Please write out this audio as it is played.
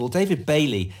Well, David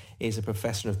Bailey is a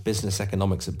professor of business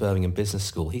economics at Birmingham Business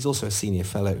School. He's also a senior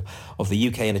fellow of the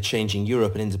UK and a Changing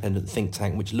Europe, an independent think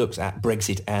tank which looks at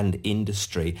Brexit and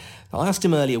industry. I asked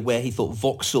him earlier where he thought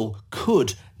Vauxhall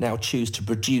could now choose to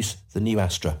produce the new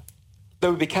Astra. There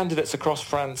would be candidates across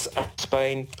France and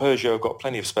Spain. Peugeot have got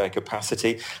plenty of spare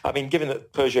capacity. I mean, given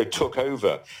that Peugeot took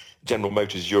over General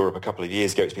Motors Europe a couple of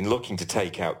years ago, it's been looking to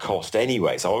take out cost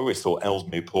anyway. So I always thought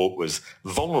Ellesmere Port was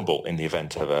vulnerable in the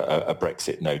event of a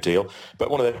Brexit no deal. But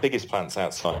one of the biggest plants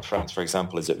outside France, for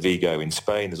example, is at Vigo in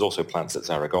Spain. There's also plants at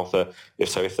Zaragoza.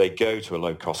 If they go to a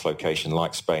low-cost location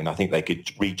like Spain, I think they could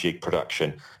rejig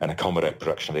production and accommodate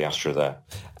production of the Astra there.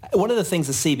 One of the things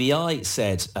the CBI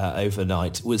said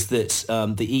overnight was that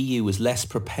the EU was less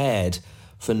prepared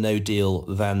for no deal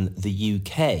than the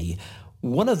UK.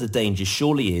 One of the dangers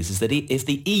surely is that if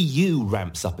the EU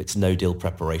ramps up its no-deal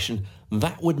preparation,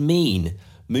 that would mean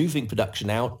moving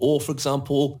production out or, for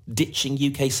example, ditching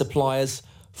UK suppliers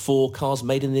for cars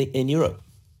made in Europe.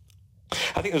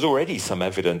 I think there's already some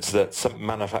evidence that some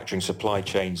manufacturing supply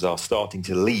chains are starting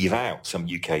to leave out some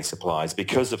UK suppliers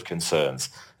because of concerns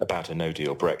about a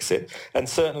no-deal Brexit. And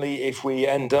certainly if we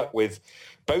end up with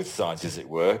both sides, as it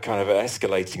were, kind of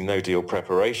escalating no-deal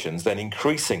preparations, then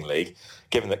increasingly,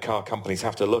 given that car companies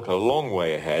have to look a long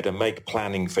way ahead and make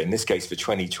planning for, in this case, for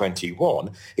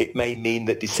 2021, it may mean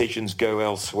that decisions go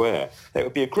elsewhere. It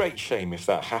would be a great shame if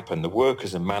that happened. The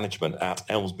workers and management at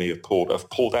Ellesmere Port have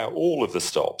pulled out all of the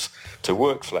stops to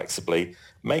work flexibly,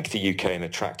 make the UK an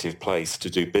attractive place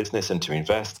to do business and to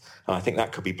invest. And I think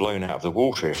that could be blown out of the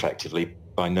water effectively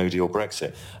by no-deal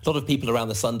Brexit. A lot of people around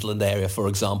the Sunderland area, for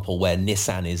example, where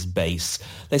Nissan is based,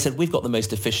 they said, we've got the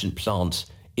most efficient plant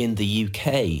in the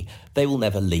UK. They will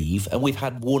never leave. And we've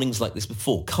had warnings like this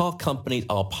before. Car companies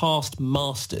are past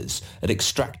masters at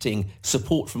extracting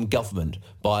support from government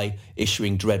by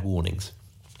issuing dread warnings.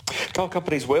 Car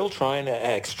companies will try and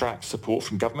extract support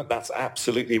from government. That's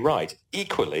absolutely right.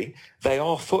 Equally, they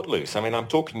are footloose. I mean, I'm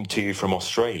talking to you from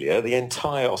Australia. The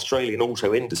entire Australian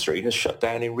auto industry has shut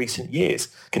down in recent years.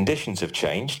 Conditions have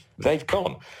changed. They've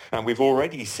gone. And we've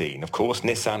already seen, of course,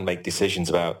 Nissan make decisions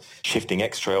about shifting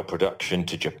X-Trail production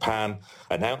to Japan,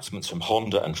 announcements from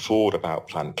Honda and Ford about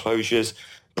plant closures.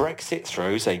 Brexit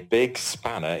throws a big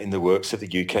spanner in the works of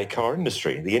the UK car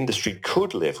industry. The industry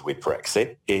could live with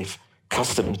Brexit if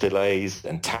customs delays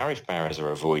and tariff barriers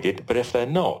are avoided, but if they're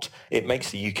not, it makes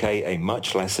the UK a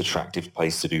much less attractive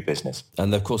place to do business.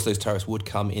 And of course those tariffs would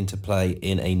come into play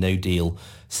in a no-deal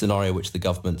scenario, which the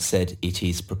government said it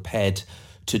is prepared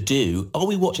to do. Are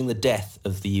we watching the death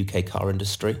of the UK car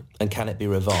industry, and can it be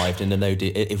revived in a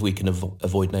no-deal if we can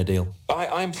avoid no deal?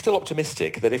 I'm still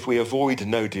optimistic that if we avoid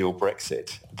no-deal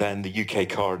Brexit, then the UK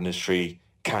car industry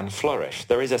can flourish.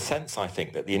 There is a sense, I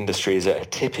think, that the industry is at a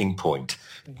tipping point.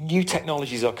 New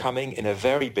technologies are coming in a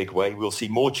very big way. We'll see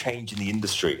more change in the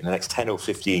industry in the next 10 or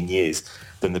 15 years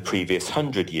than the previous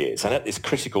 100 years. And at this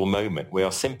critical moment, we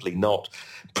are simply not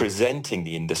presenting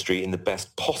the industry in the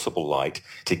best possible light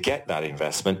to get that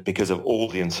investment because of all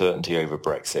the uncertainty over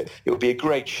Brexit. It would be a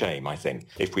great shame, I think,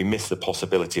 if we miss the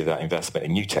possibility of that investment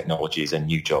in new technologies and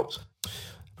new jobs.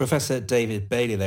 Professor David Bailey there.